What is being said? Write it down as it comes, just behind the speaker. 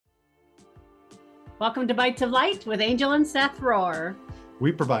Welcome to Bytes of Light with Angel and Seth Rohr.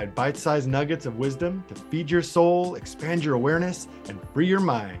 We provide bite-sized nuggets of wisdom to feed your soul, expand your awareness, and free your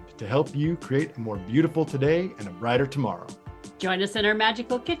mind to help you create a more beautiful today and a brighter tomorrow. Join us in our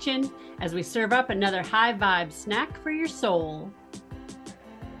magical kitchen as we serve up another high-vibe snack for your soul.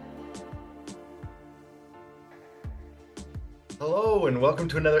 Hello, and welcome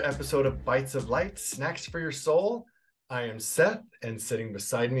to another episode of Bytes of Light, Snacks for Your Soul. I am Seth, and sitting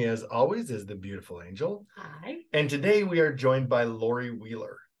beside me, as always, is the beautiful Angel. Hi. And today we are joined by Laurie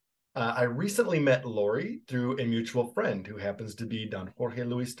Wheeler. I recently met Laurie through a mutual friend who happens to be Don Jorge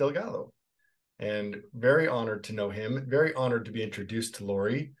Luis Delgado. And very honored to know him, very honored to be introduced to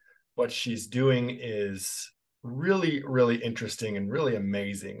Laurie. What she's doing is really, really interesting and really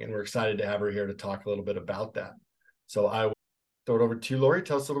amazing. And we're excited to have her here to talk a little bit about that. So I will throw it over to you, Laurie.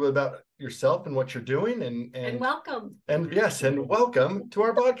 Tell us a little bit about yourself and what you're doing. And welcome. And yes, and welcome to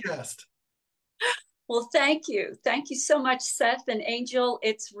our podcast. Well, thank you. Thank you so much, Seth and Angel.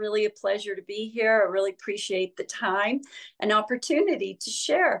 It's really a pleasure to be here. I really appreciate the time and opportunity to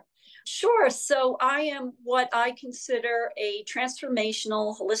share. Sure. So I am what I consider a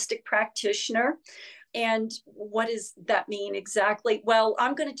transformational holistic practitioner. And what does that mean exactly? Well,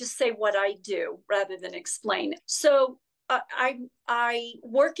 I'm going to just say what I do rather than explain. So I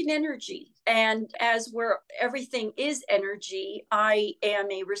work in energy, and everything is energy, I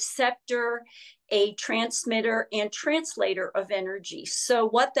am a receptor, a transmitter, and translator of energy. So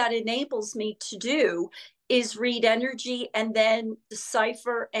what that enables me to do is read energy and then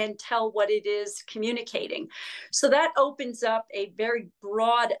decipher and tell what it is communicating. So that opens up a very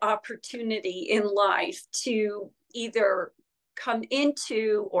broad opportunity in life to either come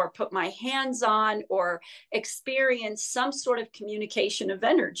into or put my hands on or experience some sort of communication of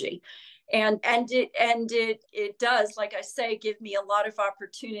energy. And it does, like I say, give me a lot of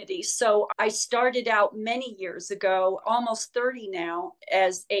opportunity. So I started out many years ago, almost 30 now,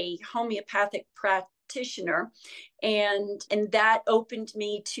 as a homeopathic practitioner. And that opened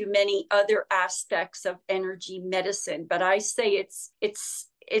me to many other aspects of energy medicine. But I say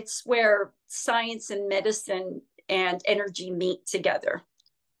it's where science and medicine and energy meet together.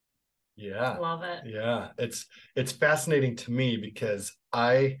 Yeah. Love it. Yeah. It's fascinating to me because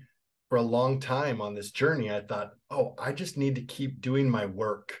for a long time on this journey, I thought, I just need to keep doing my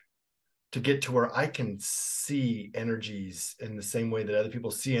work to get to where I can see energies in the same way that other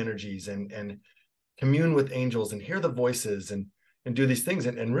people see energies and commune with angels and hear the voices and do these things.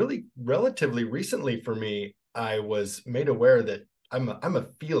 And really relatively recently for me, I was made aware that I'm a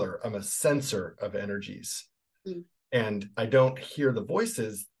feeler, I'm a sensor of energies. Mm. And I don't hear the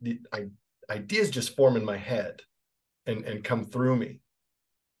voices. The ideas just form in my head and come through me.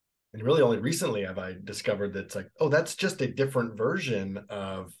 And really only recently have I discovered that it's like, that's just a different version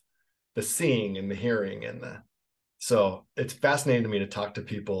of the seeing and the hearing. So it's fascinating to me to talk to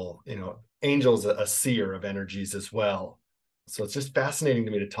people. Angel's a seer of energies as well. So it's just fascinating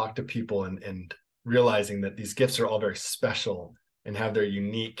to me to talk to people and realizing that these gifts are all very special and have their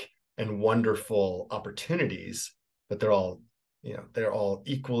unique and wonderful opportunities, but they're all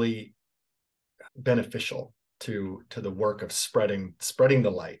equally beneficial to the work of spreading the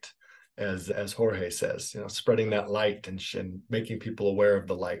light, as Jorge says, spreading that light and making people aware of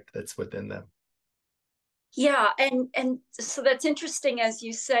the light that's within them. Yeah, and so that's interesting, as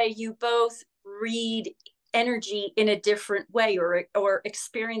you say, you both read energy in a different way or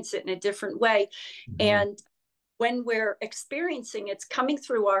experience it in a different way. Mm-hmm. And when we're experiencing, it's coming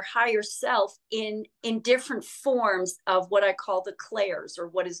through our higher self in different forms of what I call the clairs, or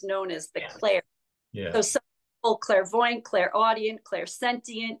what is known as the clair. Yeah. So some people clairvoyant, clairaudient,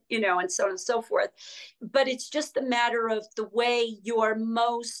 clairsentient, and so on and so forth. But it's just a matter of the way your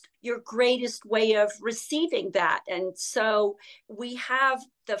greatest way of receiving that. And so we have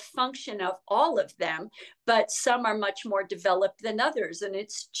the function of all of them, but some are much more developed than others. And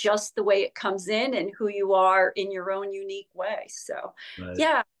it's just the way it comes in and who you are in your own unique way. So, right.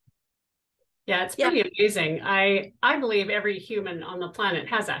 Yeah. Yeah, it's pretty amazing. I believe every human on the planet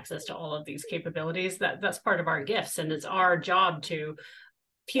has access to all of these capabilities. That's part of our gifts. And it's our job to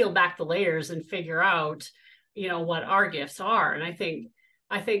peel back the layers and figure out, what our gifts are. And I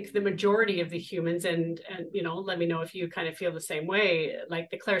think the majority of the humans, and let me know if you kind of feel the same way, like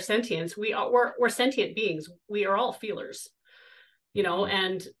the clairsentients, we're sentient beings. We are all feelers,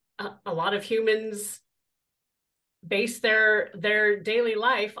 and a lot of humans base their daily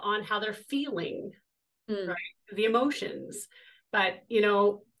life on how they're feeling, right? The emotions. But,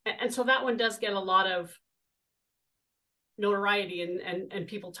 and so that one does get a lot of notoriety and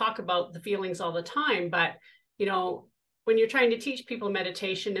people talk about the feelings all the time. But, when you're trying to teach people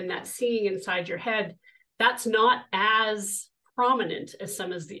meditation and that seeing inside your head, that's not as prominent as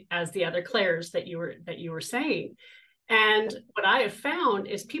some as the other clairs that you were saying. And what I have found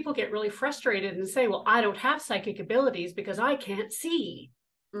is people get really frustrated and say, well, I don't have psychic abilities because I can't see.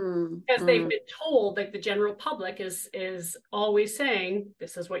 Because they've been told, like the general public is always saying,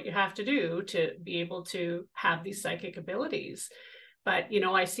 this is what you have to do to be able to have these psychic abilities. But, you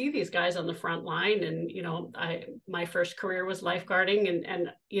know, I see these guys on the front line, and, you know, my first career was lifeguarding.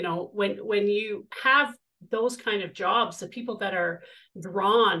 And, you know, when you have those kind of jobs, the people that are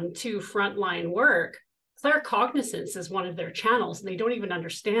drawn to frontline work, claircognizance is one of their channels, and they don't even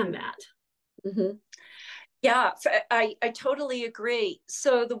understand that. Mm-hmm. Yeah, I totally agree.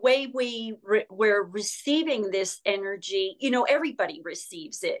 So the way we're receiving this energy, you know, everybody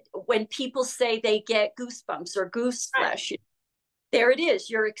receives it. When people say they get goosebumps or goose flesh, right, there it is,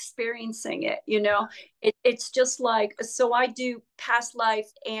 you're experiencing it, you know. It's just like, so I do past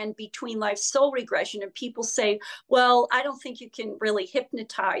life and between life soul regression, and people say, well, I don't think you can really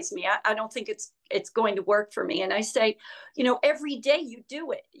hypnotize me. I don't think it's going to work for me. And I say, you know, every day you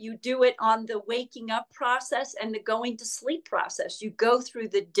do it on the waking up process and the going to sleep process. You go through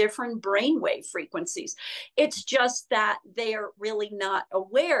the different brainwave frequencies. It's just that they're really not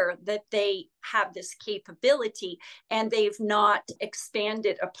aware that they have this capability, and they've not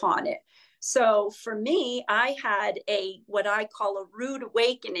expanded upon it. So for me, I had what I call a rude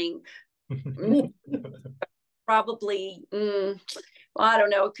awakening. Probably, well, I don't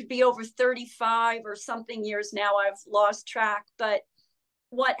know, it could be over 35 or something years now. I've lost track. But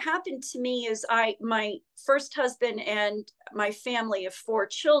what happened to me is my first husband and my family of 4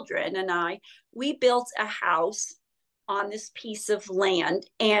 children and we built a house on this piece of land,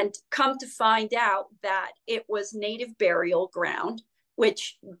 and come to find out that it was native burial ground,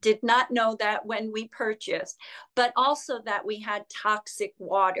 which did not know that when we purchased, but also that we had toxic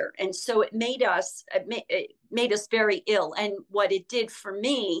water. And so it made us very ill. And what it did for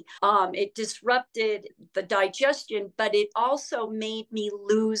me, it disrupted the digestion, but it also made me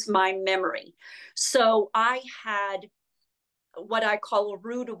lose my memory. So I had what I call a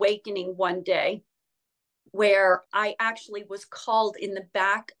rude awakening one day, where I actually was called in the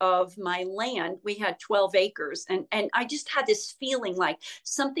back of my land. We had 12 acres. And I just had this feeling like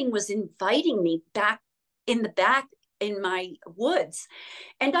something was inviting me back in the back in my woods.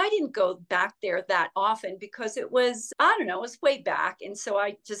 And I didn't go back there that often because it was, I don't know, it was way back. And so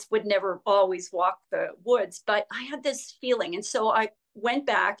I just would never always walk the woods, but I had this feeling. And so I went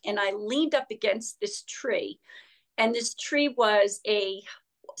back and I leaned up against this tree. And this tree was a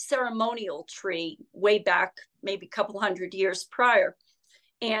ceremonial tree way back, maybe a couple hundred years prior.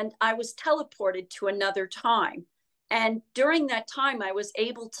 And I was teleported to another time. And during that time, I was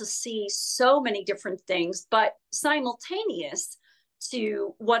able to see so many different things, but simultaneous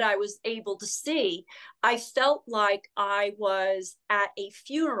to what I was able to see, I felt like I was at a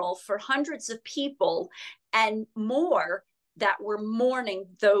funeral for hundreds of people and more that were mourning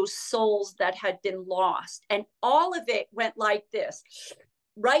those souls that had been lost. And all of it went like this,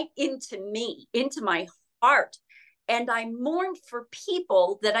 right into me, into my heart. And I mourned for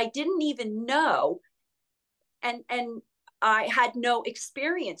people that I didn't even know and I had no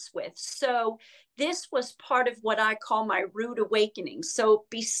experience with. So this was part of what I call my rude awakening. So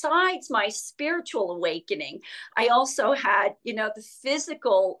besides my spiritual awakening, I also had, you know, the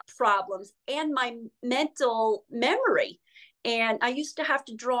physical problems and my mental memory. And I used to have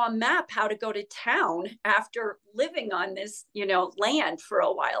to draw a map how to go to town after living on this, you know, land for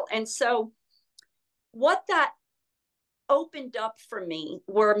a while. And so what that opened up for me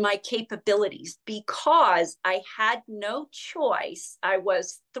were my capabilities, because I had no choice. I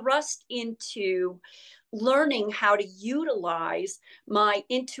was thrust into learning how to utilize my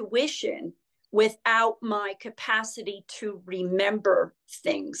intuition without my capacity to remember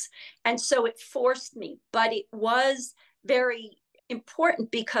things. And so it forced me, but it was very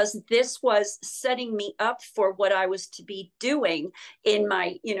important because this was setting me up for what I was to be doing in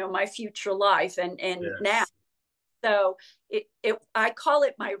my, you know, my future life and yes. Now. So I call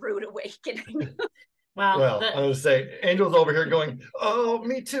it my rude awakening. Wow. Well, I was say, Angel's over here going, oh,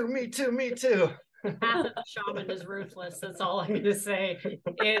 me too, me too, me too. Half of the shaman is ruthless. That's all I'm going to say.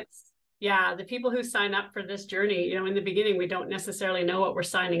 It's, yeah, the people who sign up for this journey, you know, in the beginning, we don't necessarily know what we're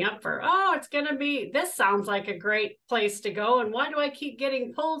signing up for. Oh, it's going to be, this sounds like a great place to go. And why do I keep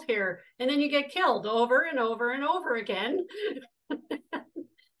getting pulled here? And then you get killed over and over and over again.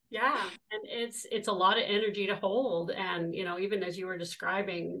 Yeah, and it's a lot of energy to hold. And, you know, even as you were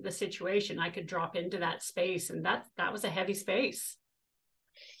describing the situation, I could drop into that space, and that was a heavy space.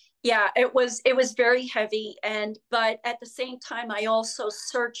 Yeah, it was very heavy, but at the same time I also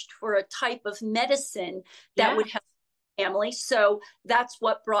searched for a type of medicine that Yeah. would help family. So that's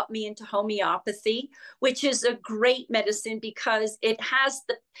what brought me into homeopathy, which is a great medicine because it has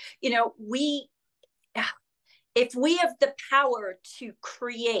the, we if we have the power to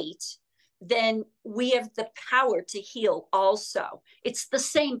create, then we have the power to heal also. It's the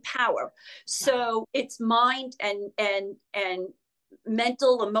same power. So it's mind and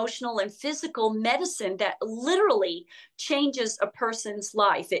mental, emotional, and physical medicine that literally changes a person's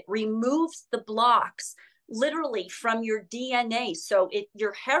life. It removes the blocks literally from your DNA. So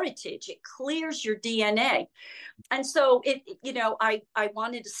your heritage, it clears your DNA. And so I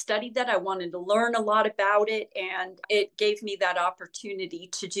wanted to study that. I wanted to learn a lot about it, and it gave me that opportunity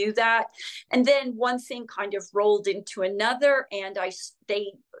to do that. And then one thing kind of rolled into another, and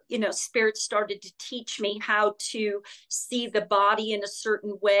spirit started to teach me how to see the body in a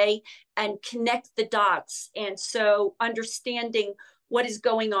certain way and connect the dots. And so understanding what is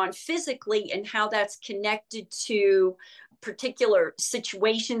going on physically and how that's connected to particular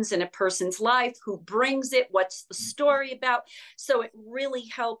situations in a person's life, who brings it, what's the story about. So it really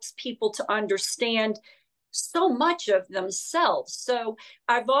helps people to understand so much of themselves. So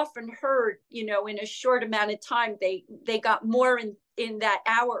I've often heard, in a short amount of time, they got more in that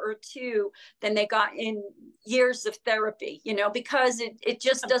hour or two than they got in years of therapy, because it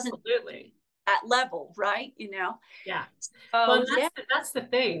just doesn't Absolutely. that level, right? Yeah. Oh, Well, yeah. that's the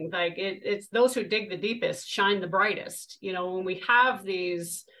thing. Like it's those who dig the deepest shine the brightest. When we have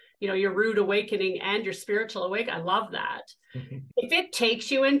these, your rude awakening and your spiritual awakening, I love that. If it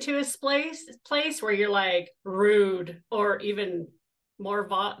takes you into a place where you're like rude or even more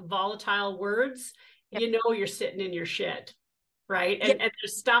volatile words, you're sitting in your shit, right? Yeah. And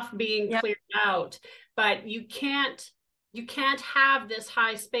there's stuff being Yeah. cleared out, but you can't have this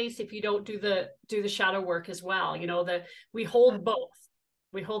high space if you don't do the shadow work as well. We hold both.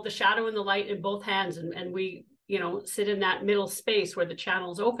 We hold the shadow and the light in both hands, and we sit in that middle space where the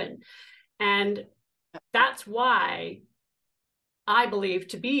channel's open. And that's why I believe,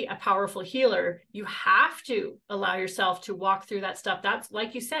 to be a powerful healer, you have to allow yourself to walk through that stuff. That's,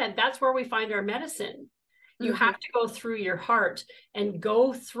 like you said, that's where we find our medicine. You have to go through your heart and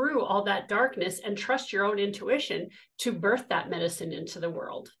go through all that darkness and trust your own intuition to birth that medicine into the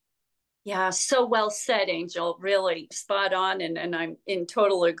world. Yeah, so well said, Angel. Really spot on, and I'm in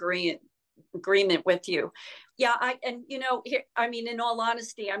total agreement with you. Yeah, in all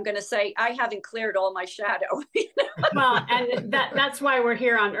honesty, I'm going to say I haven't cleared all my shadow. Well, and that's why we're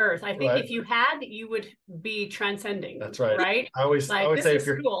here on Earth. I think Right. if you had, you would be transcending. That's right. Right. I always say if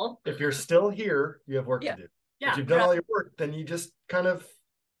you're cool. If you're still here, you have work to do. Yeah. If you've done all your work, then you just kind of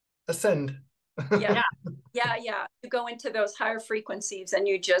ascend. Yeah. You go into those higher frequencies and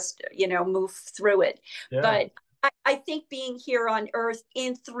you just, move through it. Yeah. But I think being here on Earth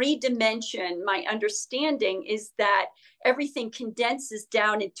in 3 dimension, my understanding is that everything condenses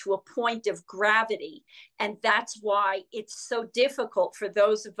down into a point of gravity. And that's why it's so difficult for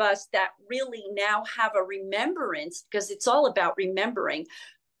those of us that really now have a remembrance, because it's all about remembering,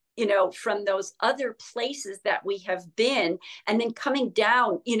 from those other places that we have been, and then coming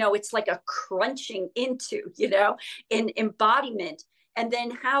down, it's like a crunching into, in embodiment, and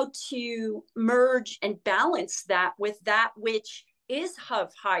then how to merge and balance that with that which is of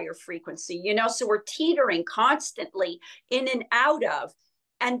higher frequency, so we're teetering constantly in and out of.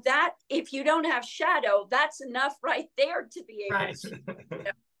 And that, if you don't have shadow, that's enough right there to be able to.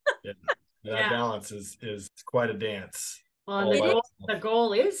 Yeah. That balance is quite a dance. Well, and the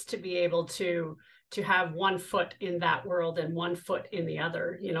goal is to be able to have one foot in that world and one foot in the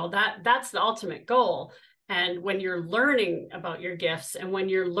other. That's the ultimate goal. And when you're learning about your gifts, and when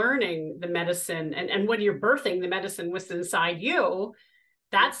you're learning the medicine, and when you're birthing the medicine within inside you,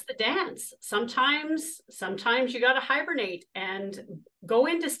 that's the dance. Sometimes you got to hibernate and go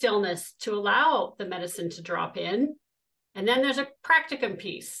into stillness to allow the medicine to drop in. And then there's a practicum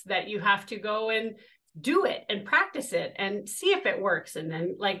piece that you have to go and do it and practice it and see if it works. And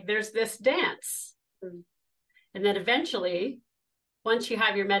then there's this dance. And then eventually, once you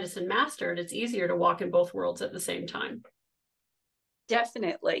have your medicine mastered, it's easier to walk in both worlds at the same time.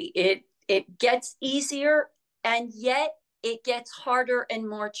 Definitely. It gets easier, and yet it gets harder and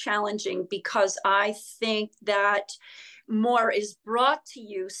more challenging, because I think that more is brought to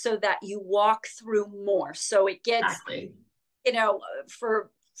you so that you walk through more. So it gets,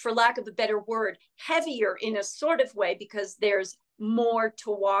 for lack of a better word, heavier in a sort of way, because there's more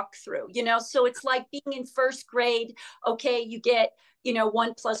to walk through, so it's like being in first grade. Okay, you get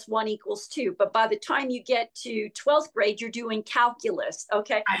 1 + 1 = 2, but by the time you get to 12th grade, you're doing calculus.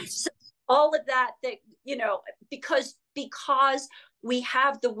 Okay, so all of that because we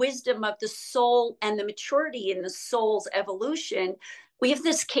have the wisdom of the soul and the maturity in the soul's evolution, we have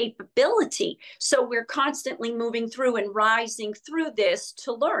this capability. So we're constantly moving through and rising through this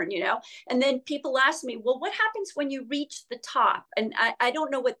to learn, And then people ask me, well, what happens when you reach the top? And I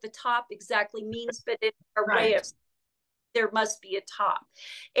don't know what the top exactly means, but it's a way of, there must be a top.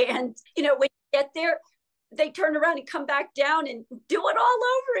 And, when you get there, they turn around and come back down and do it all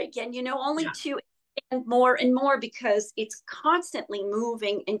over again, only to and more and more, because it's constantly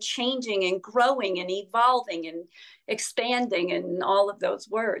moving and changing and growing and evolving and expanding and all of those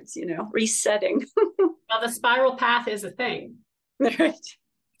words, resetting. Well, the spiral path is a thing.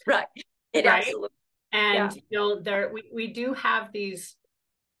 Right. It absolutely. And, we do have these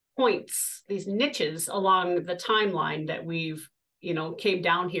points, these niches along the timeline that we've, came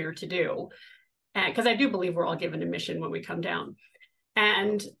down here to do. Because I do believe we're all given a mission when we come down.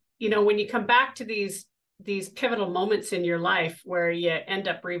 And when you come back to these pivotal moments in your life where you end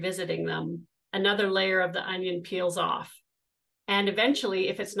up revisiting them, another layer of the onion peels off. And eventually,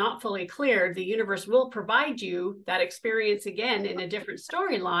 if it's not fully cleared, the universe will provide you that experience again in a different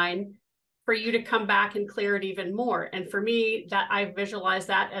storyline for you to come back and clear it even more. And for me, that I visualize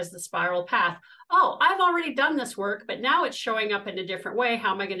that as the spiral path. Oh, I've already done this work, but now it's showing up in a different way.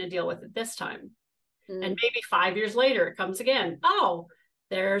 How am I going to deal with it this time? And maybe 5 years later, it comes again. Oh,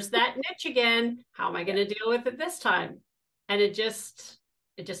 there's that niche again. How am I going to deal with it this time? And it just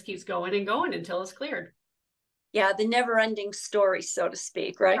keeps going and going until it's cleared. Yeah, the never-ending story, so to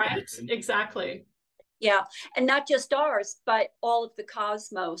speak, right? Right, exactly. Yeah, and not just ours, but all of the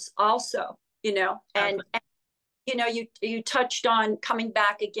cosmos also, and you touched on coming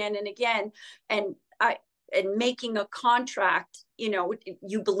back again and again, and making a contract.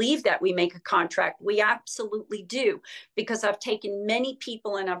 You believe that we make a contract. We absolutely do, because I've taken many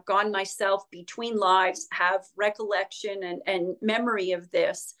people and I've gone myself between lives, have recollection and memory of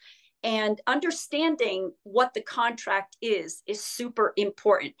this. And understanding what the contract is super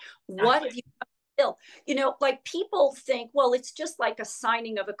important. Exactly. What have you fulfilled? Like people think, well, it's just like a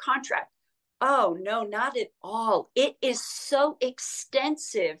signing of a contract. Oh, no, not at all. It is so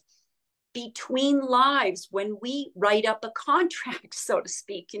extensive between lives when we write up a contract, so to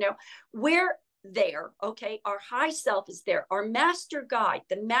speak. We're there. Okay, our high self is there, our master guide,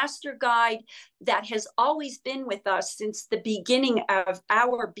 the master guide that has always been with us since the beginning of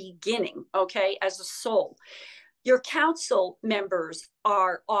our beginning, okay, as a soul. Your council members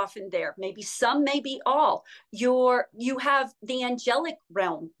are often there, maybe some, maybe all. You have the angelic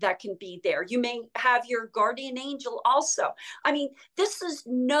realm that can be there. You may have your guardian angel also. I mean, this is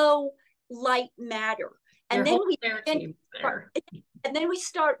no light matter. And then we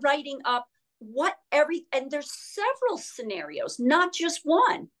start writing up and there's several scenarios, not just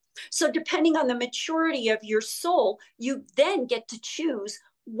one. So depending on the maturity of your soul, you then get to choose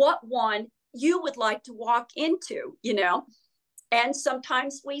what one you would like to walk into, And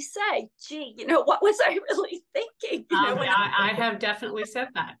sometimes we say, gee, what was I really thinking? I have definitely said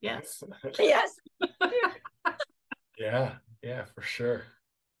that. Yes. Yes. Yeah, for sure.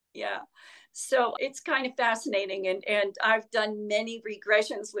 Yeah. So it's kind of fascinating. And I've done many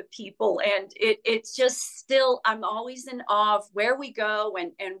regressions with people, and it's just still, I'm always in awe of where we go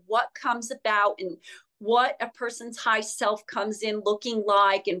and what comes about and what a person's high self comes in looking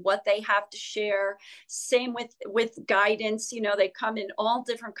like and what they have to share. Same with guidance. They come in all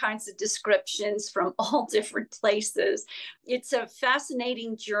different kinds of descriptions from all different places. It's a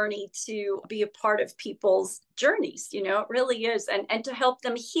fascinating journey to be a part of people's journeys. It really is. And to help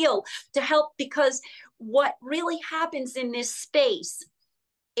them heal, because what really happens in this space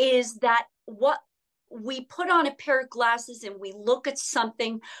is that we put on a pair of glasses and we look at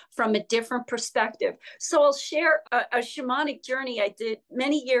something from a different perspective. So I'll share a shamanic journey I did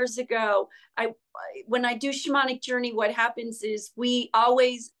many years ago. When I do shamanic journey, what happens is we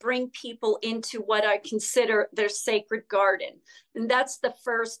always bring people into what I consider their sacred garden. And that's the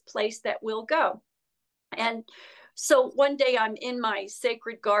first place that we'll go. And so one day I'm in my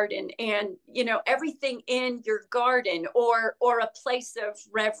sacred garden, and, everything in your garden or a place of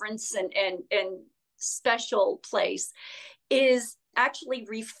reverence and special place is actually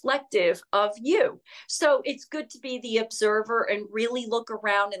reflective of you. So it's good to be the observer and really look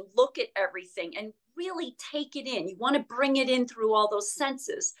around and look at everything and really take it in. You want to bring it in through all those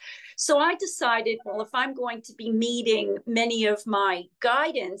senses. So I decided, well, if I'm going to be meeting many of my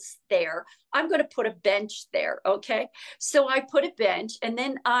guidance there, I'm going to put a bench there. Okay. So I put a bench, and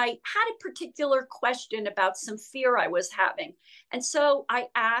then I had a particular question about some fear I was having. And so I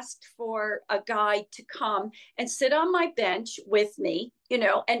asked for a guide to come and sit on my bench with me,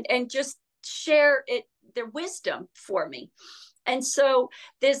 and just share their wisdom for me. And so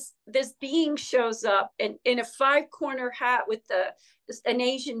this being shows up in a 5-corner hat with an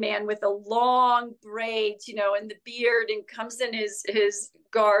Asian man with a long braids, and the beard, and comes in his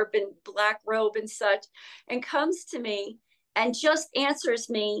garb and black robe and such, and comes to me and just answers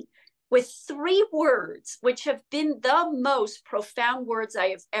me with 3 words, which have been the most profound words I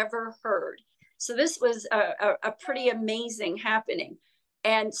have ever heard. So this was a pretty amazing happening.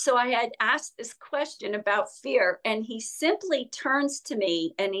 And so I had asked this question about fear, and he simply turns to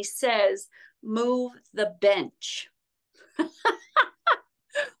me and he says, move the bench.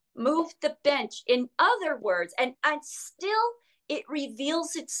 Move the bench. In other words, and still it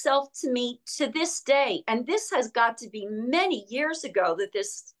reveals itself to me to this day. And this has got to be many years ago that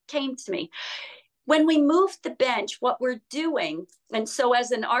this came to me. When we move the bench, what we're doing, and so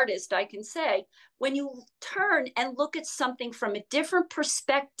as an artist, I can say, when you turn and look at something from a different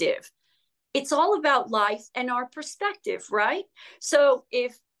perspective, it's all about life and our perspective, right? So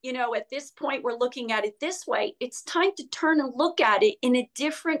if, at this point we're looking at it this way, it's time to turn and look at it in a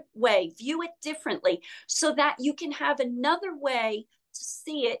different way, view it differently, so that you can have another way to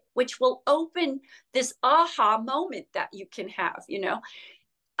see it, which will open this aha moment that you can have,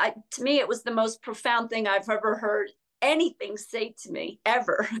 to me, it was the most profound thing I've ever heard anything say to me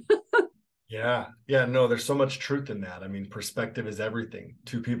ever. Yeah. No, there's so much truth in that. I mean, perspective is everything.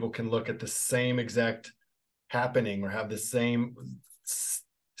 2 people can look at the same exact happening or have the same,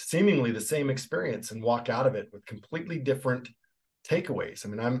 seemingly the same experience, and walk out of it with completely different takeaways. I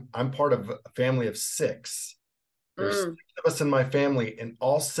mean, I'm part of a family of 6. There's 6 of us in my family, and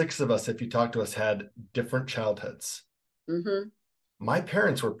all 6 of us, if you talk to us, had different childhoods. Mm-hmm. My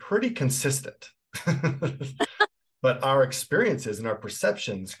parents were pretty consistent. But our experiences and our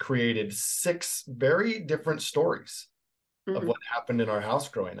perceptions created 6 very different stories of what happened in our house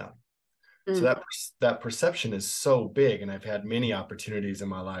growing up. So that perception is so big, and I've had many opportunities in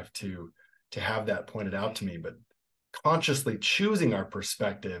my life to have that pointed out to me. But consciously choosing our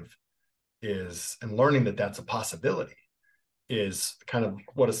perspective and learning that that's a possibility is kind of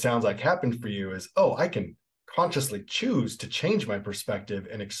what it sounds like happened for you. Is, I can consciously choose to change my perspective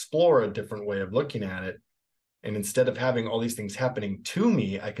and explore a different way of looking at it. And instead of having all these things happening to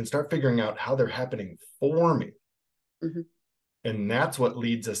me, I can start figuring out how they're happening for me. Mm-hmm. And that's what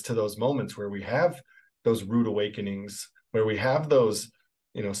leads us to those moments where we have those rude awakenings, where we have those,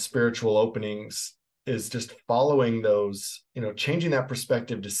 spiritual openings, is just following those, changing that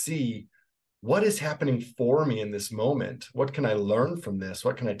perspective to see what is happening for me in this moment. What can I learn from this?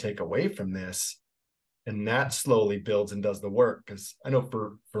 What can I take away from this? And that slowly builds and does the work. Because I know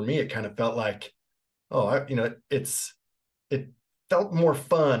for me, it kind of felt like, it felt more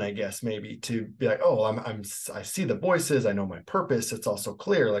fun, I guess, maybe, to be like, I see the voices, I know my purpose. It's also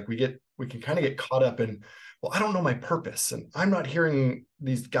clear. Like we can kind of get caught up in, well, I don't know my purpose, and I'm not hearing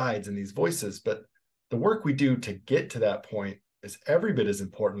these guides and these voices. But the work we do to get to that point is every bit as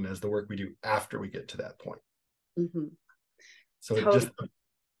important as the work we do after we get to that point. Mm-hmm. So totally.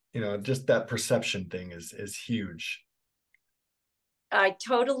 Just that perception thing is huge. I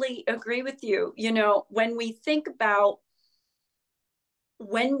totally agree with you. When we think about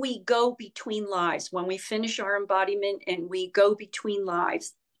when we go between lives, when we finish our embodiment and we go between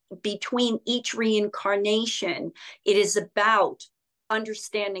lives, between each reincarnation, it is about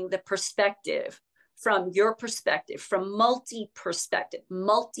understanding the perspective from your perspective, from multi-perspective,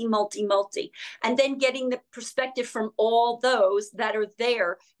 multi, and then getting the perspective from all those that are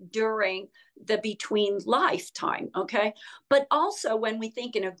there during the between lifetime, okay? But also when we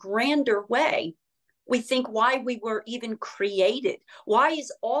think in a grander way, we think why we were even created. Why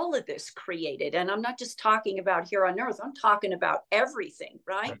is all of this created? And I'm not just talking about here on earth, I'm talking about everything,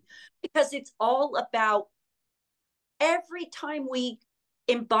 right? Because it's all about every time we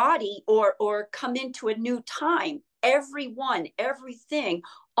embody or come into a new time, everyone, everything,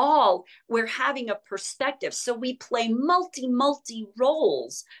 all, we're having a perspective. So we play multi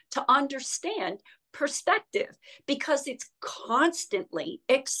roles to understand perspective, because it's constantly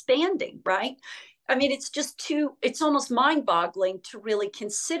expanding, right? I mean, it's almost mind-boggling to really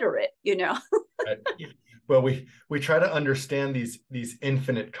consider it, Well, we try to understand these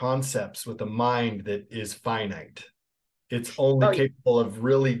infinite concepts with a mind that is finite. It's only capable of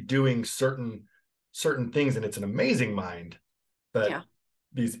really doing certain certain things, and it's an amazing mind, but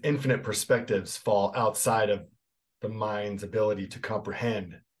these infinite perspectives fall outside of the mind's ability to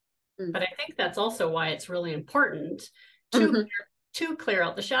comprehend. But I think that's also why it's really important to clear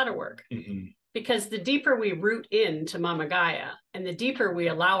out the shadow work. Because the deeper we root into Mama Gaia, and the deeper we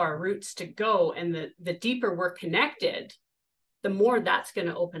allow our roots to go, and the deeper we're connected, the more that's going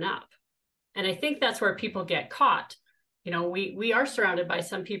to open up. And I think that's where people get caught. You know, we are surrounded by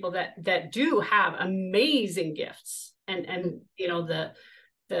some people that do have amazing gifts, and you know,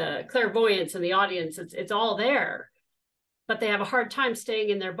 the clairvoyance and the audience, it's all there, but they have a hard time staying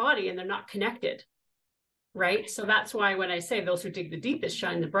in their body, and they're not connected, right? So that's why when I say those who dig the deepest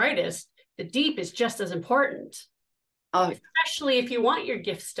shine the brightest, the deep is just as important, especially if you want your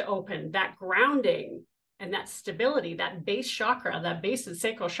gifts to open. That grounding and that stability, that base chakra, that base and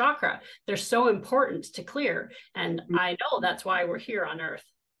sacral chakra, they're so important to clear. And I know that's why we're here on Earth.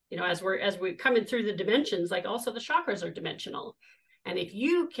 You know, as we're coming through the dimensions, like also the chakras are dimensional. And if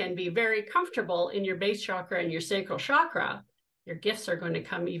you can be very comfortable in your base chakra and your sacral chakra, your gifts are going to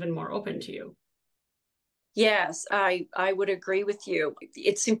come even more open to you. Yes, I would agree with you.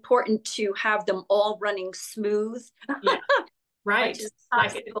 It's important to have them all running smooth. Yeah, right.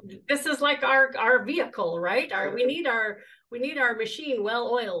 This is like our vehicle, right? We need our machine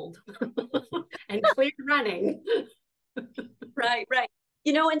well oiled and clear running. Right.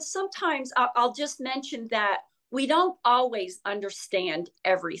 You know, and sometimes I'll just mention that we don't always understand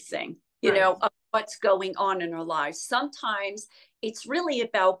everything, you know, of what's going on in our lives. Sometimes it's really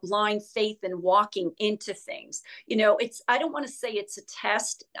about blind faith and walking into things. You know, I don't want to say it's a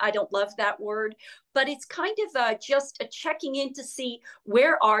test. I don't love that word, but it's kind of just a checking in to see,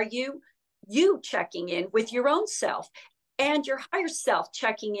 where are you checking in with your own self, and your higher self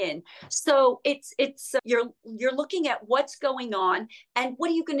checking in. So it's you're looking at what's going on and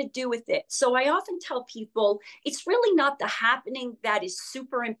what are you going to do with it. So I often tell people, it's really not the happening that is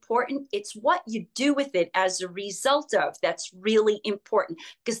super important. It's what you do with it as a result of that's really important,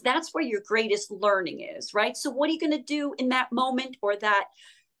 because that's where your greatest learning is, right? So what are you going to do in that moment, or that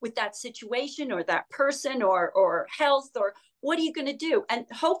with that situation, or that person, or health, or what are you going to do? And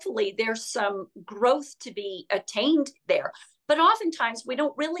hopefully there's some growth to be attained there. But oftentimes we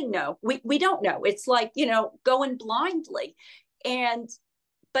don't really know. We don't know. It's like, you know, going blindly.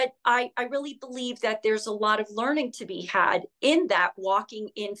 But I really believe that there's a lot of learning to be had in that walking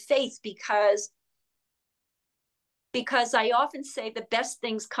in faith, because I often say the best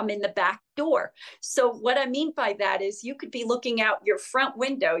things come in the back door. So what I mean by that is, you could be looking out your front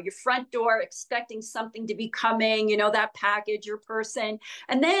window, your front door, expecting something to be coming, you know, that package or person.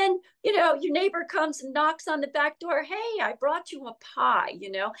 And then, you know, your neighbor comes and knocks on the back door. Hey, I brought you a pie,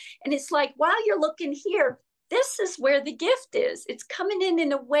 you know. And it's like, while you're looking here, this is where the gift is. It's coming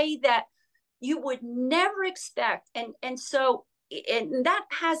in a way that you would never expect. And so that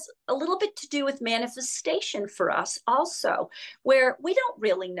has a little bit to do with manifestation for us also, where we don't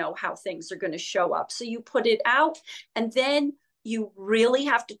really know how things are going to show up. So you put it out, and then you really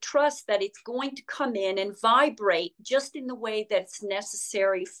have to trust that it's going to come in and vibrate just in the way that's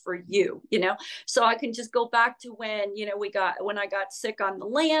necessary for you, you know. So I can just go back to when, you know, when I got sick on the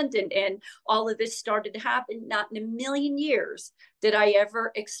land, and all of this started to happen. Not in a million years did I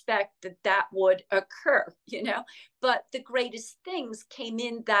ever expect that would occur, you know. But the greatest things came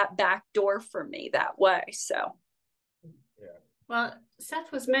in that back door for me that way. So, yeah. Well,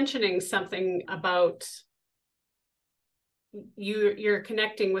 Seth was mentioning something about you're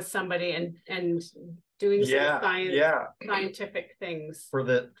connecting with somebody and doing some scientific things. For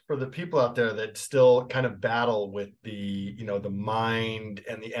the people out there that still kind of battle with the, you know, the mind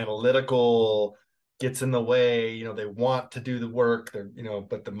and the analytical gets in the way, you know, they want to do the work, they're, you know,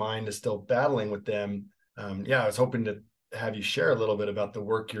 but the mind is still battling with them. I was hoping to have you share a little bit about the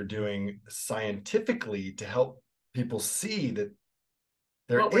work you're doing scientifically to help people see that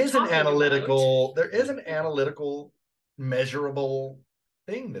there is an analytical measurable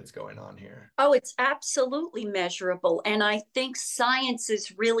thing that's going on here. Oh, it's absolutely measurable. And I think science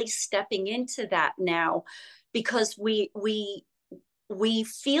is really stepping into that now, because we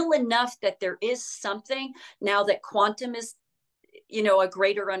feel enough that there is something now, that quantum is, you know, a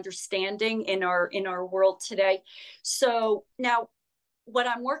greater understanding in our world today. So now what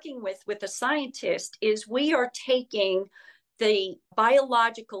I'm working with a scientist is, we are taking the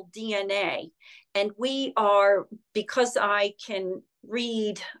biological DNA, and we are, because I can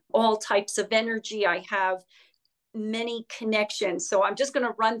read all types of energy, I have many connections. So I'm just going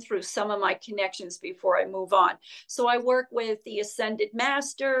to run through some of my connections before I move on. So I work with the ascended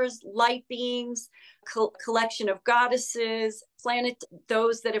masters, light beings, collection of goddesses,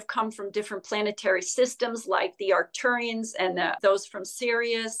 those that have come from different planetary systems, like the Arcturians and those from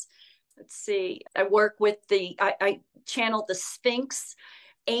Sirius. Let's see, I channel the Sphinx,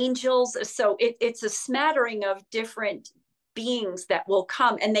 angels. So it's a smattering of different beings that will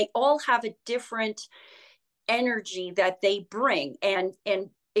come, and they all have a different energy that they bring, and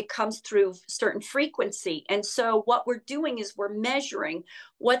it comes through certain frequency. And so what we're doing is we're measuring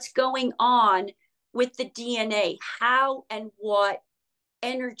what's going on with the DNA, how and what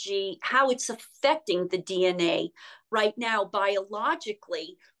energy, how it's affecting the DNA. Right now,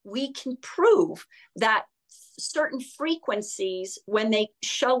 biologically, we can prove that certain frequencies, when they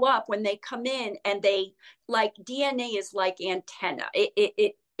show up, when they come in, and they, like, DNA is like antenna.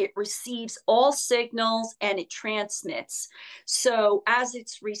 It receives all signals and it transmits. So as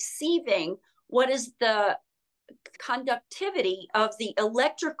it's receiving, what is the conductivity of the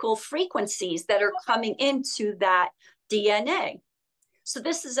electrical frequencies that are coming into that DNA? So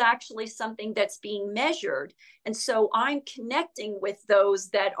this is actually something that's being measured. And so I'm connecting with those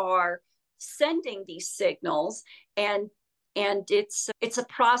that are sending these signals, and it's a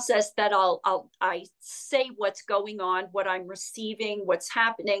process that I say what's going on, what I'm receiving, what's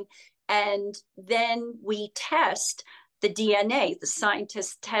happening, and then we test the DNA. The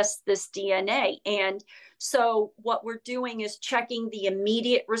scientists test this DNA, and so what we're doing is checking the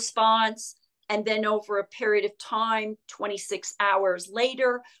immediate response, and then over a period of time, 26 hours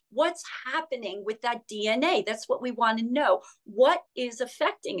later, what's happening with that DNA? That's what we want to know. What is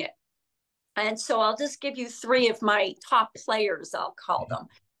affecting it? And so I'll just give you three of my top players, I'll call them.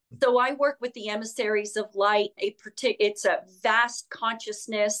 So I work with the emissaries of light. It's a vast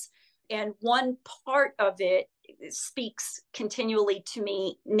consciousness, and one part of it speaks continually to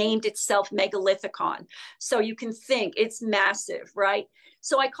me, named itself Megalithicon. So you can think it's massive, right?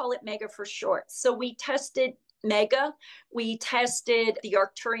 So I call it Mega for short. So we tested Mega. We tested the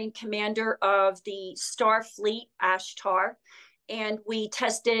Arcturian commander of the Star Fleet, Ashtar. And we've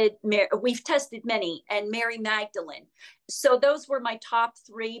tested many, and Mary Magdalene. So those were my top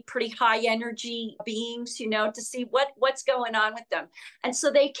three pretty high energy beings, to see what's going on with them. And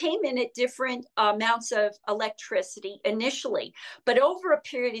so they came in at different amounts of electricity initially, but over a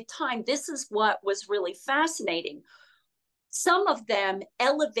period of time, this is what was really fascinating. Some of them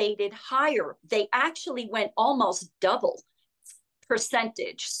elevated higher. They actually went almost double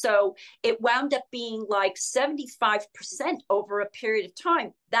percentage. So it wound up being like 75% over a period of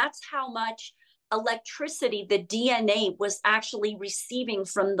time. That's how much electricity the DNA was actually receiving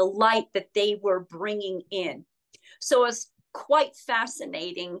from the light that they were bringing in. So it's quite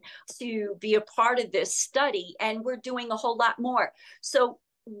fascinating to be a part of this study, and we're doing a whole lot more. So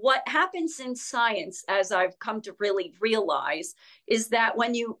what happens in science, as I've come to really realize, is that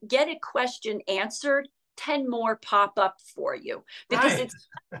when you get a question answered, 10 more pop up for you, because it's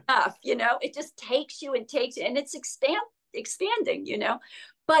enough, it just takes you and it's expanding,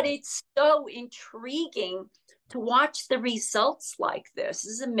 but it's so intriguing to watch the results like this.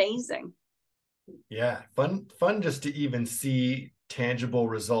 This is amazing. Yeah, fun just to even see tangible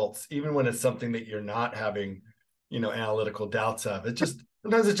results, even when it's something that you're not having, analytical doubts of.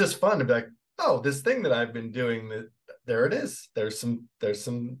 Sometimes it's just fun to be like, oh, this thing that I've been doing, there it is. There's some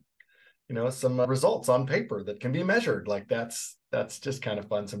some results on paper that can be measured. Like that's just kind of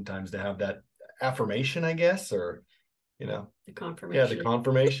fun sometimes to have that affirmation, I guess, or the confirmation. Yeah, the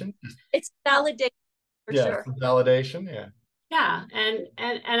confirmation. It's validation for sure. Validation. Yeah, and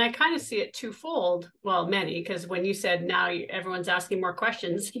I kind of see it twofold. Well, many, because when you said now everyone's asking more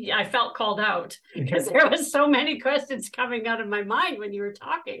questions, I felt called out because there was so many questions coming out of my mind when you were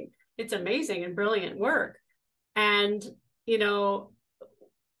talking. It's amazing and brilliant work, and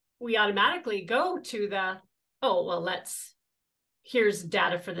we automatically go to here's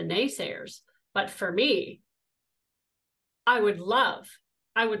data for the naysayers. But for me, I would love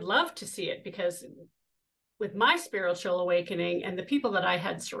to see it, because with my spiritual awakening and the people that I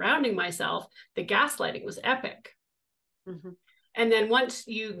had surrounding myself, the gaslighting was epic. Mm-hmm. And then once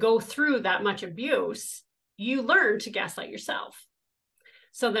you go through that much abuse, you learn to gaslight yourself.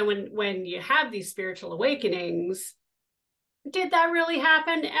 So then when you have these spiritual awakenings, did that really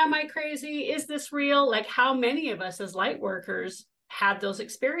happen? Am I crazy? Is this real? Like, how many of us as light workers had those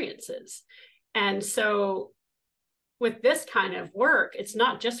experiences? And so with this kind of work, it's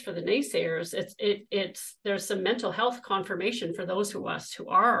not just for the naysayers. It's there's some mental health confirmation for those of us who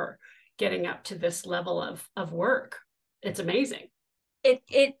are getting up to this level of work. It's amazing.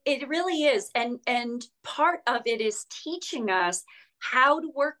 It really is. And part of it is teaching us how to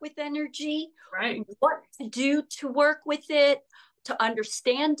work with energy, right? What to do to work with it, to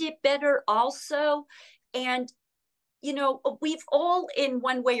understand it better also. And we've all in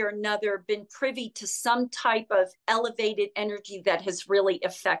one way or another been privy to some type of elevated energy that has really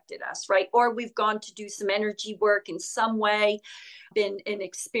affected us, right? Or we've gone to do some energy work in some way, been an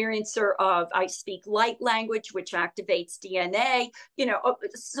experiencer of, I speak light language, which activates DNA,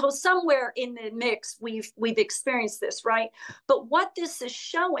 so somewhere in the mix, we've experienced this, right? But what this is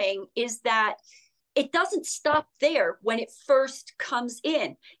showing is that it doesn't stop there when it first comes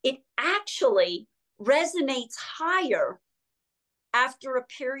in. It actually resonates higher after a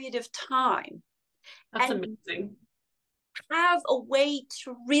period of time. That's amazing. Have a way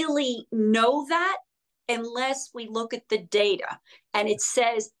to really know that unless we look at the data and it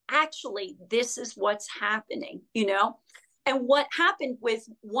says, actually, this is what's happening, And what happened with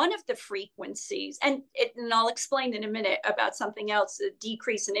one of the frequencies, and I'll explain in a minute about something else, a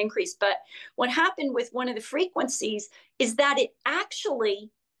decrease and increase, but what happened with one of the frequencies is that it actually,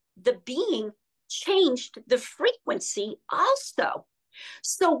 the being changed the frequency also.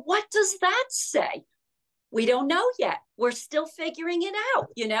 So what does that say? We don't know yet. We're still figuring it out,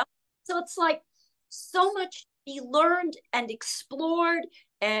 So it's like so much to be learned and explored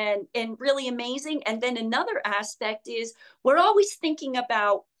and really amazing. And then another aspect is we're always thinking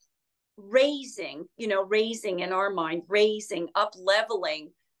about raising in our mind, raising, up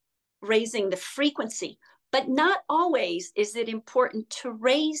leveling, raising the frequency. But not always is it important to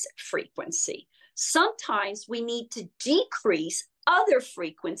raise frequency. Sometimes we need to decrease other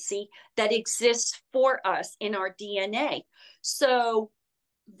frequency that exists for us in our DNA. So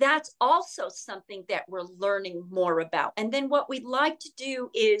that's also something that we're learning more about. And then what we'd like to do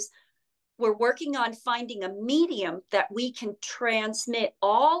is we're working on finding a medium that we can transmit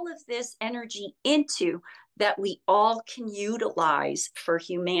all of this energy into, that we all can utilize for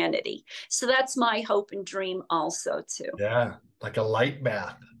humanity. So that's my hope and dream also too. Yeah, like a light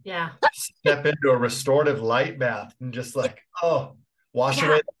bath. Yeah. Step into a restorative light bath and just like, wash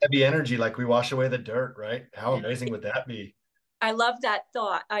away the heavy energy like we wash away the dirt, right? How amazing would that be? I love that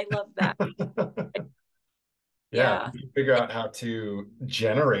thought. I love that. Yeah. Figure out how to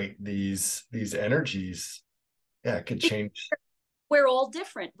generate these energies. Yeah, it could change. We're all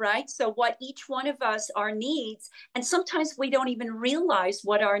different, right? So what each one of us, our needs, and sometimes we don't even realize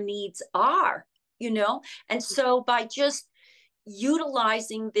what our needs are, And so by just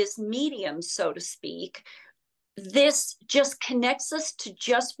utilizing this medium, so to speak, this just connects us to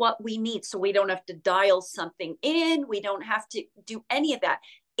just what we need. So we don't have to dial something in. We don't have to do any of that.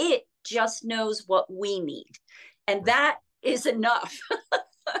 It just knows what we need. And that is enough.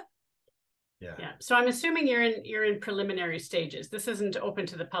 Yeah. So I'm assuming you're in preliminary stages. This isn't open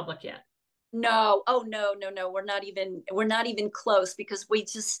to the public yet. No. Oh, no. We're not even close, because we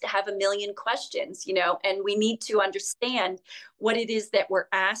just have a million questions, and we need to understand what it is that we're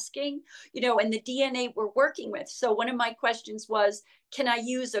asking, and the DNA we're working with. So one of my questions was, can I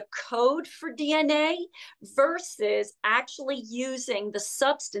use a code for DNA versus actually using the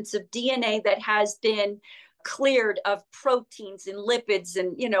substance of DNA that has been cleared of proteins and lipids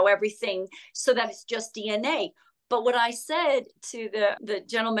and, everything, so that it's just DNA? But what I said to the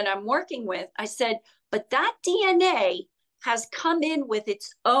gentleman I'm working with, I said, but that DNA has come in with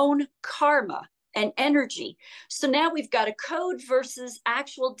its own karma and energy. So now we've got a code versus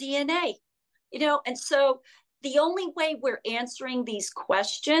actual DNA, and so the only way we're answering these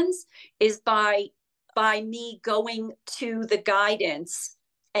questions is by me going to the guidance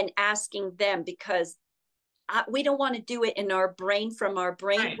and asking them, because we don't want to do it in our brain, from our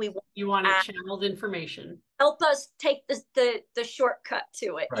brain. Right. You want it channeled information. Help us take the shortcut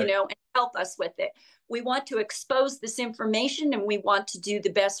to it, right. And help us with it. We want to expose this information and we want to do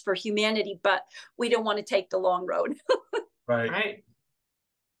the best for humanity, but we don't want to take the long road. Right.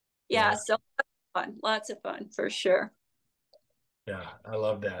 Yeah. So lots of fun for sure. Yeah, I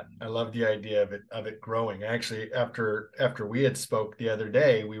love that. I love the idea of it growing. Actually, after we had spoke the other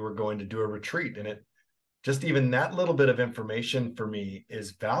day, we were going to do a retreat, and it just, even that little bit of information for me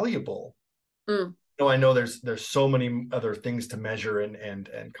is valuable. I know there's so many other things to measure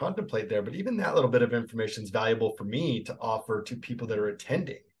and contemplate there, but even that little bit of information is valuable for me to offer to people that are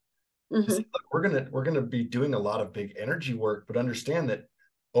attending. To say, look, we're gonna be doing a lot of big energy work, but understand that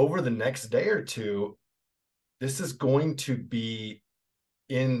over the next day or two, this is going to be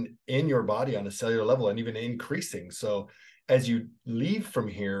in your body on a cellular level, and even increasing. So as you leave from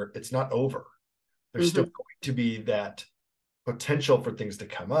here, it's not over. There's still going to be that potential for things to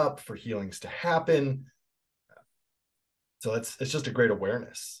come up, for healings to happen. So it's just a great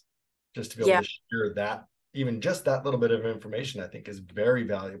awareness, just to be able to share that. Even just that little bit of information, I think, is very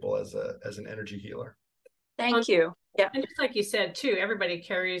valuable as an energy healer. Thank you. Yeah. And just like you said, too, everybody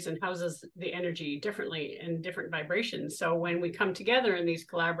carries and houses the energy differently in different vibrations. So when we come together in these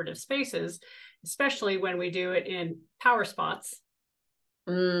collaborative spaces, especially when we do it in power spots,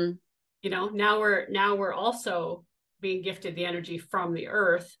 now we're also being gifted the energy from the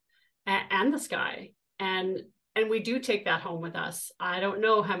earth and the sky. And we do take that home with us. I don't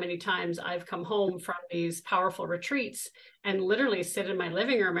know how many times I've come home from these powerful retreats and literally sit in my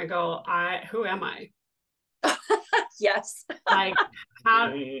living room and go, who am I? Yes. Like,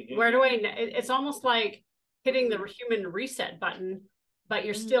 where do I, it's almost like hitting the human reset button, but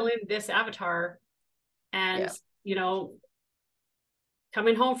you're still in this avatar. And,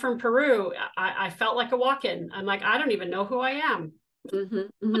 coming home from Peru, I felt like a walk-in. I'm like, I don't even know who I am.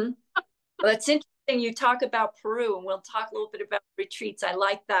 Well, it's interesting you talk about Peru, and we'll talk a little bit about retreats. I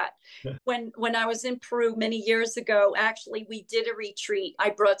like that. When I was in Peru many years ago, actually, we did a retreat.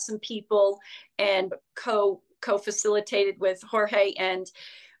 I brought some people and co-facilitated with Jorge. And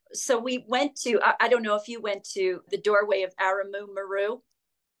so we went to, I don't know if you went to the doorway of Aramu Maru.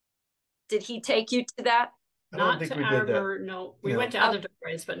 Did he take you to that? Not to Aramu, no. We went to other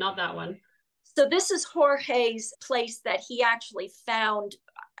doorways, but not that one. So this is Jorge's place that he actually found.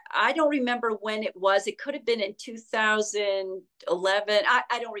 I don't remember when it was. It could have been in 2011.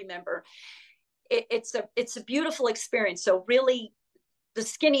 I don't remember. It's a beautiful experience. So really, the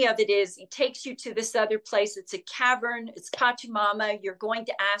skinny of it is he takes you to this other place. It's a cavern. It's Pachamama. You're going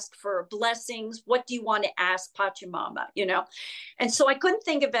to ask for blessings. What do you want to ask Pachamama? And so I couldn't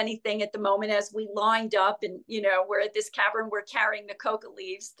think of anything at the moment as we lined up and, we're at this cavern, we're carrying the coca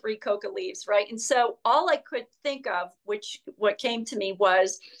leaves, 3 coca leaves, right? And so all I could think of, what came to me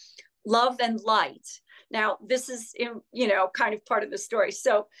was love and light. Now, this is, kind of part of the story.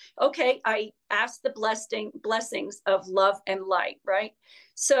 So, okay, I asked the blessings of love and light, right?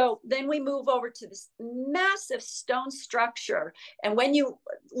 So then we move over to this massive stone structure. And when you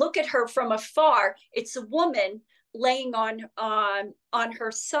look at her from afar, it's a woman laying on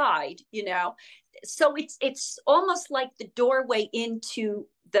her side, So it's almost like the doorway into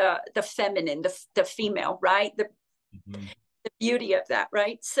the feminine, the female, right? The beauty of that,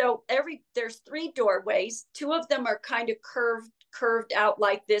 right? So there's 3 doorways. 2 of them are kind of curved out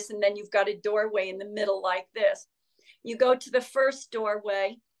like this, and then you've got a doorway in the middle like this. You go to the first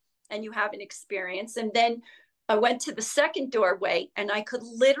doorway and you have an experience. And then I went to the second doorway and I could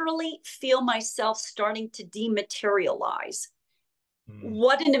literally feel myself starting to dematerialize.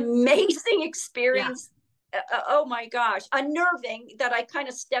 What an amazing experience. Yeah. Oh my gosh, unnerving that I kind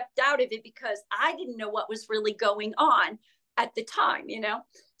of stepped out of it because I didn't know what was really going on at the time,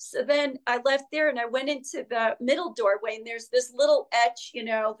 So then I left there and I went into the middle doorway, and there's this little etch,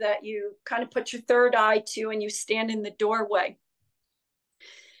 that you kind of put your third eye to, and you stand in the doorway.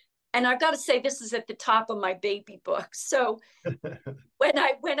 And I've got to say, this is at the top of my baby book. So when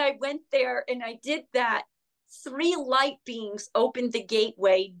I went there and I did that, 3 light beings opened the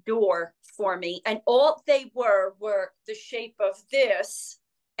gateway door for me, and all they were the shape of this,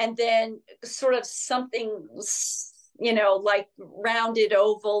 and then sort of something, like rounded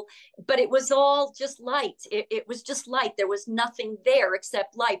oval, but it was all just light. It was just light. There was nothing there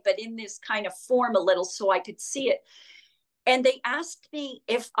except light, but in this kind of form a little so I could see it. And they asked me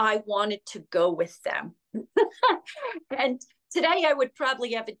if I wanted to go with them. And today I would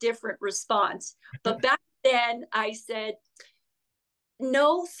probably have a different response. But back then I said,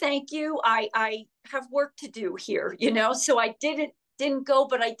 no, thank you. I have work to do here, so I didn't go,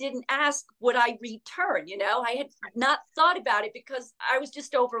 but I didn't ask, would I return? I had not thought about it because I was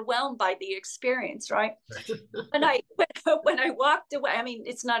just overwhelmed by the experience, right? when I walked away, I mean,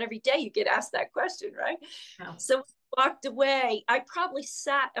 it's not every day you get asked that question, right? Yeah. So I walked away. I probably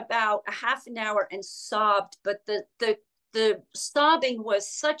sat about a half an hour and sobbed, but the sobbing was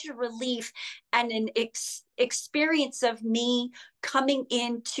such a relief and an experience of me coming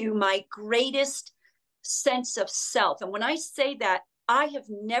into my greatest sense of self. And when I say that, I have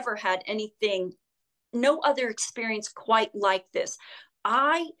never had anything, no other experience quite like this.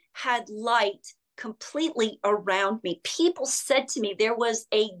 I had light completely around me. People said to me there was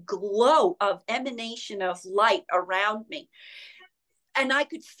a glow of emanation of light around me. And I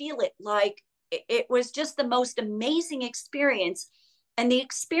could feel it, like it was just the most amazing experience. And the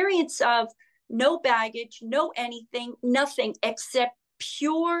experience of no baggage, no anything, nothing except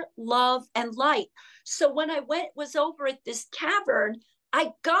pure love and light. So when I was over at this cavern,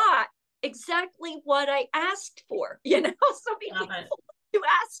 I got exactly what I asked for, so many people you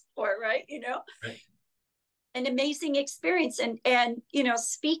asked for, right? Right. An amazing experience. And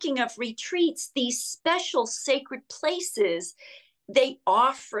speaking of retreats, these special sacred places, they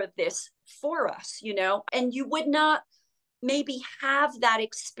offer this for us, you know, and you would not maybe have that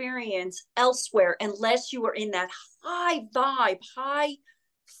experience elsewhere unless you are in that high vibe, high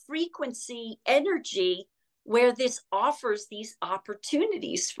frequency energy where this offers these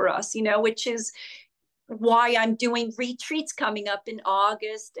opportunities for us, you know, which is why I'm doing retreats coming up in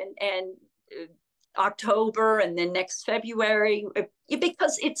August and October and then next February,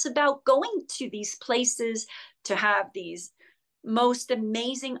 because it's about going to these places to have these most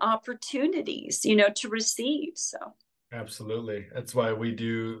amazing opportunities, you know, to receive. So absolutely, that's why we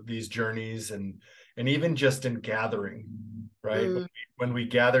do these journeys, and even just in gathering, right? When we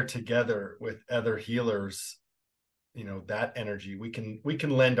gather together with other healers, you know, that energy, we can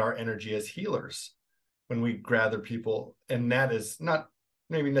lend our energy as healers when we gather people, and that is not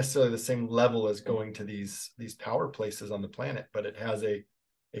maybe necessarily the same level as going to these power places on the planet, but it has a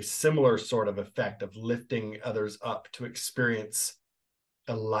similar sort of effect of lifting others up to experience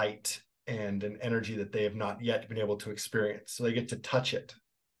a light and an energy that they have not yet been able to experience. So they get to touch it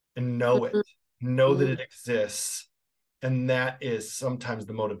and know it, know that it exists. And that is sometimes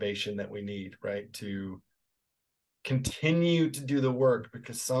the motivation that we need, right? To continue to do the work,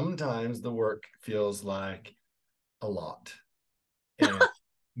 because sometimes the work feels like a lot. And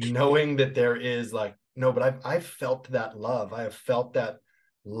knowing that there is like, no, but I've felt that love. I have felt that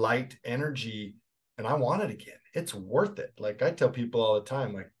light energy, and I want it again. It's worth it. Like I tell people all the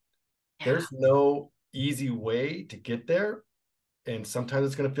time, like there's no easy way to get there. And sometimes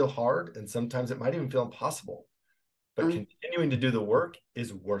it's going to feel hard, and sometimes it might even feel impossible. But continuing to do the work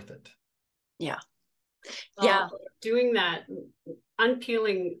is worth it. Yeah. Doing that,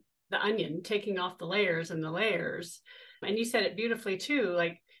 unpeeling the onion, taking off the layers and the layers. And you said it beautifully too.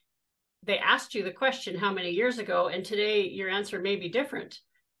 Like they asked you the question how many years ago, and today your answer may be different.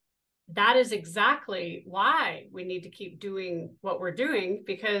 That is exactly why we need to keep doing what we're doing,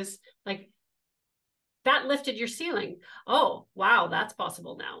 because like that lifted your ceiling. Oh, wow, that's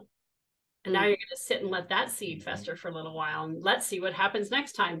possible now. And now you're going to sit and let that seed fester for a little while, and let's see what happens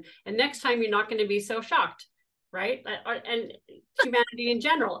next time. And next time you're not going to be so shocked, right? And humanity in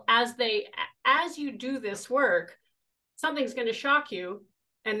general, as you do this work, something's going to shock you.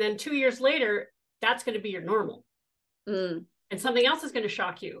 And then 2 years later, that's going to be your normal. And something else is going to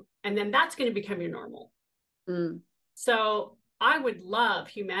shock you. And then that's going to become your normal. So I would love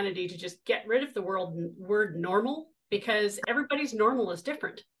humanity to just get rid of the word normal, because everybody's normal is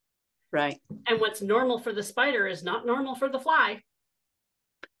different. Right. And what's normal for the spider is not normal for the fly.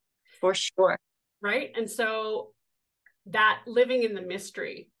 For sure. Right. And so that living in the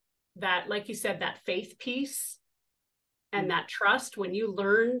mystery, that, like you said, that faith piece and that trust, when you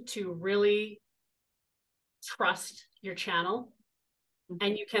learn to really trust your channel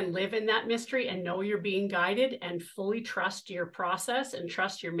and you can live in that mystery and know you're being guided and fully trust your process and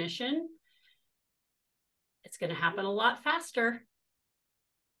trust your mission, it's going to happen a lot faster.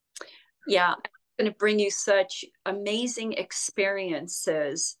 Yeah, it's going to bring you such amazing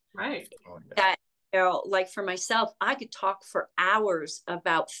experiences. Right. That, you know, like for myself, I could talk for hours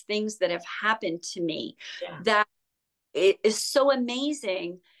about things that have happened to me that it is so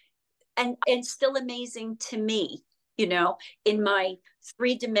amazing and still amazing to me, you know, in my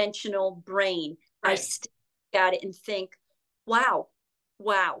three-dimensional brain. Right. I still look at it and think, wow,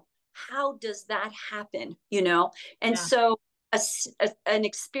 how does that happen? You know? And so an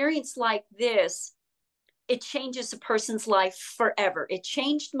experience like this, it changes a person's life forever. It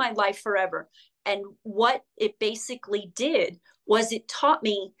changed my life forever. And what it basically did was it taught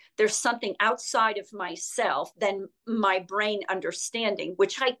me there's something outside of myself than my brain understanding,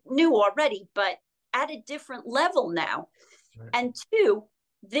 which I knew already, but at a different level now. Right. And two,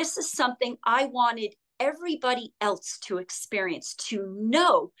 this is something I wanted everybody else to experience, to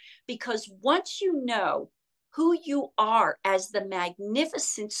know, because once you know who you are as the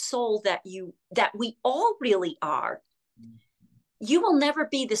magnificent soul that we all really are, you will never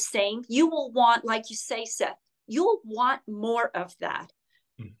be the same. You will want, like you say, Seth, you'll want more of that.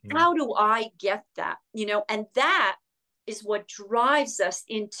 How do I get that? You know, and that is what drives us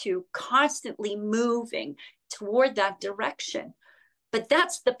into constantly moving toward that direction. But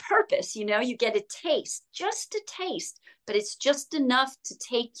that's the purpose, you know, you get a taste, just a taste, but it's just enough to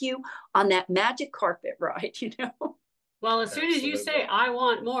take you on that magic carpet ride, you know? Well, as soon as you say, I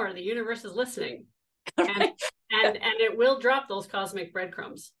want more, the universe is listening. And, and it will drop those cosmic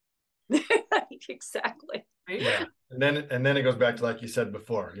breadcrumbs. Exactly. Right? Yeah. And then it goes back to, like you said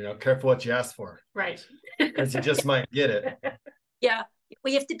before, you know, careful what you ask for. Right. Because you just might get it. Yeah.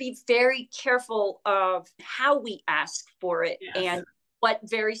 We have to be very careful of how we ask for it and what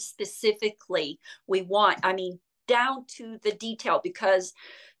very specifically we want. I mean, down to the detail, because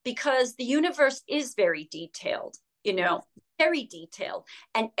the universe is very detailed, very detailed,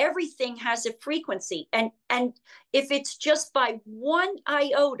 and everything has a frequency. And if it's just by one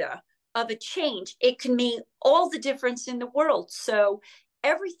iota of a change, it can mean all the difference in the world. So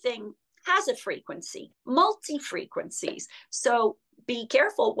everything has a frequency, multi frequencies. So be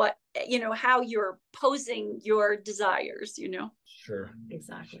careful how you're posing your desires, Sure.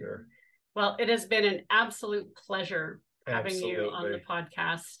 Exactly. Sure. Well, it has been an absolute pleasure having Absolutely. you on the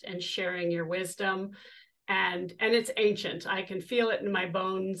podcast and sharing your wisdom. And it's ancient. I can feel it in my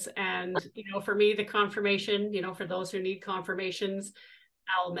bones. And, for me, the confirmation, for those who need confirmations,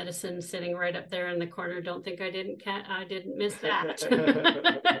 owl medicine sitting right up there in the corner. Don't think I didn't miss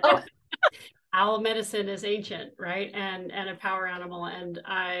that. Owl medicine is ancient, right? And a power animal. And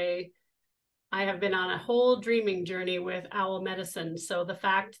I have been on a whole dreaming journey with owl medicine. So the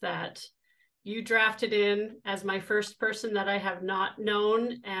fact that you drafted in as my first person that I have not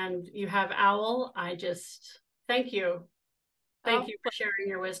known, and you have owl, I just thank you. Thank you for sharing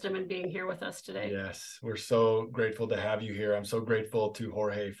your wisdom and being here with us today. Yes, we're so grateful to have you here. I'm so grateful to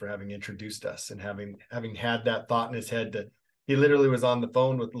Jorge for having introduced us and having had that thought in his head. He literally was on the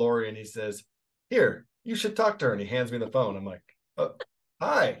phone with Laurie and he says, "Here, you should talk to her." And he hands me the phone. I'm like, "Oh,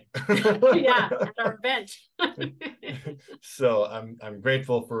 hi." Yeah, at our event. So I'm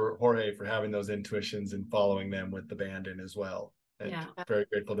grateful for Jorge for having those intuitions and following them with the band in as well. And very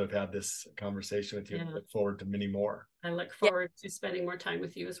grateful to have had this conversation with you. And look forward to many more. I look forward to spending more time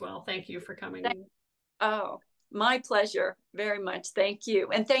with you as well. Thank you for coming. Oh, my pleasure. Very much. Thank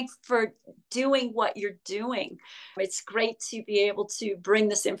you. And thanks for doing what you're doing. It's great to be able to bring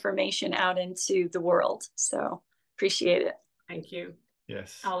this information out into the world. So appreciate it. Thank you.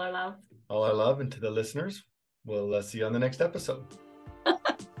 Yes. All our love. All our love. And to the listeners, we'll see you on the next episode.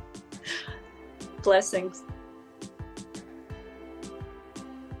 Blessings.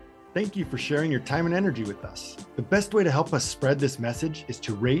 Thank you for sharing your time and energy with us. The best way to help us spread this message is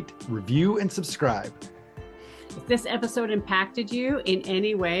to rate, review, and subscribe. If this episode impacted you in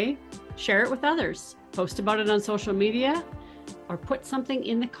any way, share it with others, post about it on social media, or put something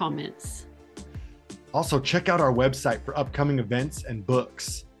in the comments. Also, check out our website for upcoming events and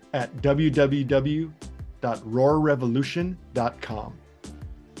books at www.roarrevolution.com.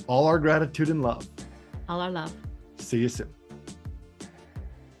 All our gratitude and love. All our love. See you soon.